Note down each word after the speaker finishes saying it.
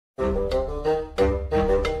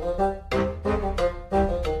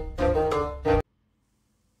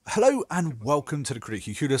Hello and welcome to the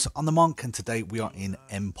Critically Clueless. I'm the Monk and today we are in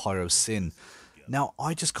Empire of Sin. Now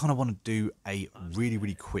I just kind of want to do a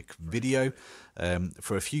really quick video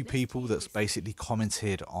for a few people that's basically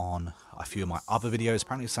commented on a few of my other videos.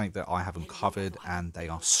 Apparently something that I haven't covered and they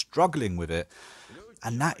are struggling with it.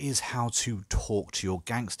 And that is how to talk to your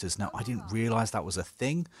gangsters. Now, I didn't realise that was a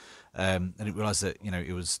thing. I didn't realise that,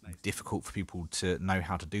 it was difficult for people to know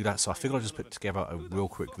how to do that. So I figured I'd just put together a real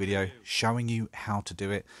quick video showing you how to do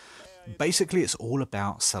it. Basically, it's all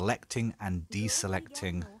about selecting and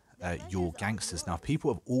deselecting your gangsters. Now,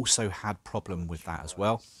 people have also had problem with that as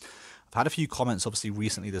well. I've had a few comments. Obviously,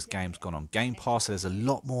 recently this game's gone on Game Pass. So there's a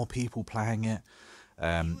lot more people playing it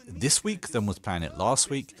this week than was playing it last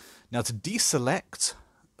week. Now to deselect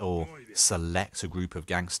or select a group of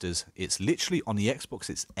gangsters, it's literally on the Xbox,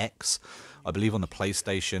 it's X. I believe on the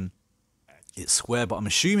PlayStation, it's square, but I'm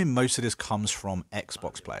assuming most of this comes from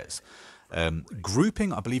Xbox players.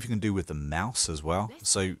 Grouping, I believe you can do with the mouse as well.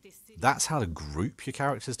 So that's how to group your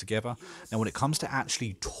characters together. Now when it comes to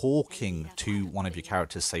actually talking to one of your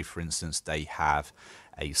characters, say for instance they have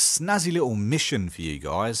a snazzy little mission for you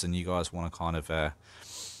guys and you guys want to kind of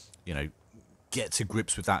get to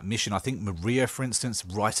grips with that mission. I think Maria, for instance,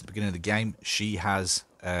 right at the beginning of the game, she has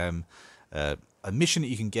a mission that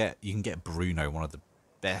you can get. You can get Bruno, one of the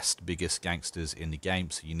biggest gangsters in the game,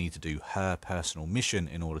 so you need to do her personal mission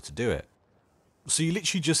in order to do it. So you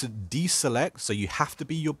literally just deselect, so you have to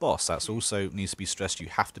be your boss. That's also needs to be stressed. You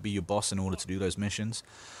have to be your boss in order to do those missions.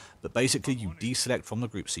 But basically you deselect from the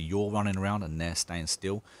group, so you're running around and they're staying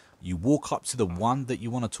still. You walk up to the one that you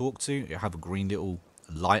want to talk to. You have a green little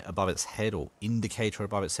light above its head or indicator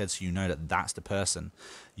above its head, so you know that that's the person.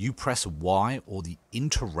 You press Y or the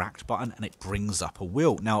interact button and it brings up a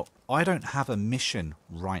wheel. Now I don't have a mission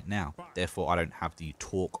right now, therefore I don't have the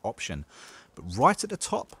talk option, but right at the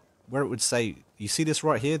top where it would say, you see this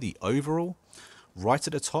right here, the overall, right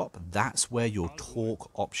at the top, that's where your talk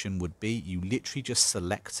option would be. You literally just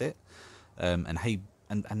select it and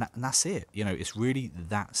that's it. It's really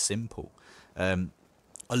that simple.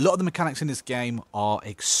 A lot of the mechanics in this game are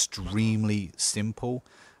extremely simple,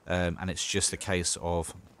 and it's just a case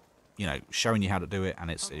of, showing you how to do it, and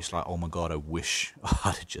it's like, oh my god, I wish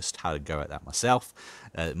I'd just had a go at that myself.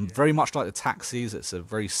 Very much like the taxis, it's a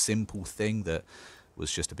very simple thing that was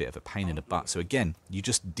just a bit of a pain in the butt. So again, you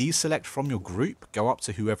just deselect from your group, go up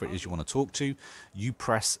to whoever it is you want to talk to, you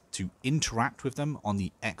press to interact with them on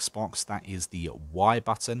the Xbox, that is the Y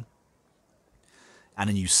button, and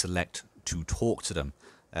then you select to talk to them.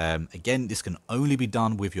 Again, this can only be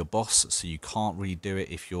done with your boss, so you can't really do it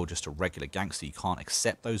if you're just a regular gangster. You can't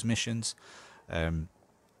accept those missions. And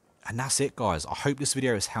that's it, guys. I hope this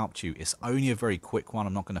video has helped you. It's only a very quick one.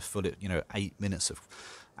 I'm not going to fill it, 8 minutes of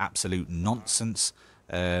absolute nonsense.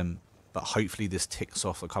 But hopefully this ticks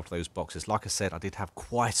off a couple of those boxes. Like I said, I did have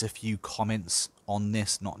quite a few comments on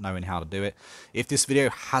this, not knowing how to do it. If this video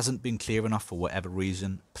hasn't been clear enough for whatever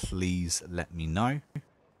reason, please let me know.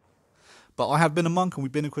 But I have been a Monk and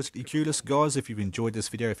we've been a Critically Clueless. Guys, if you've enjoyed this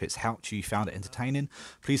video, if it's helped you found it entertaining,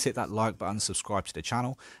 please hit that like button, subscribe to the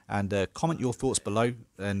channel, and comment your thoughts below,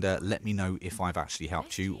 and let me know if I've actually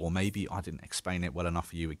helped you, or maybe I didn't explain it well enough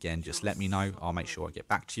for you. Again, just let me know. I'll make sure I get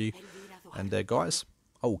back to you. And guys,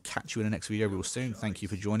 I will catch you in the next video real soon. Thank you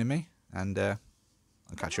for joining me, and I'll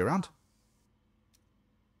catch you around.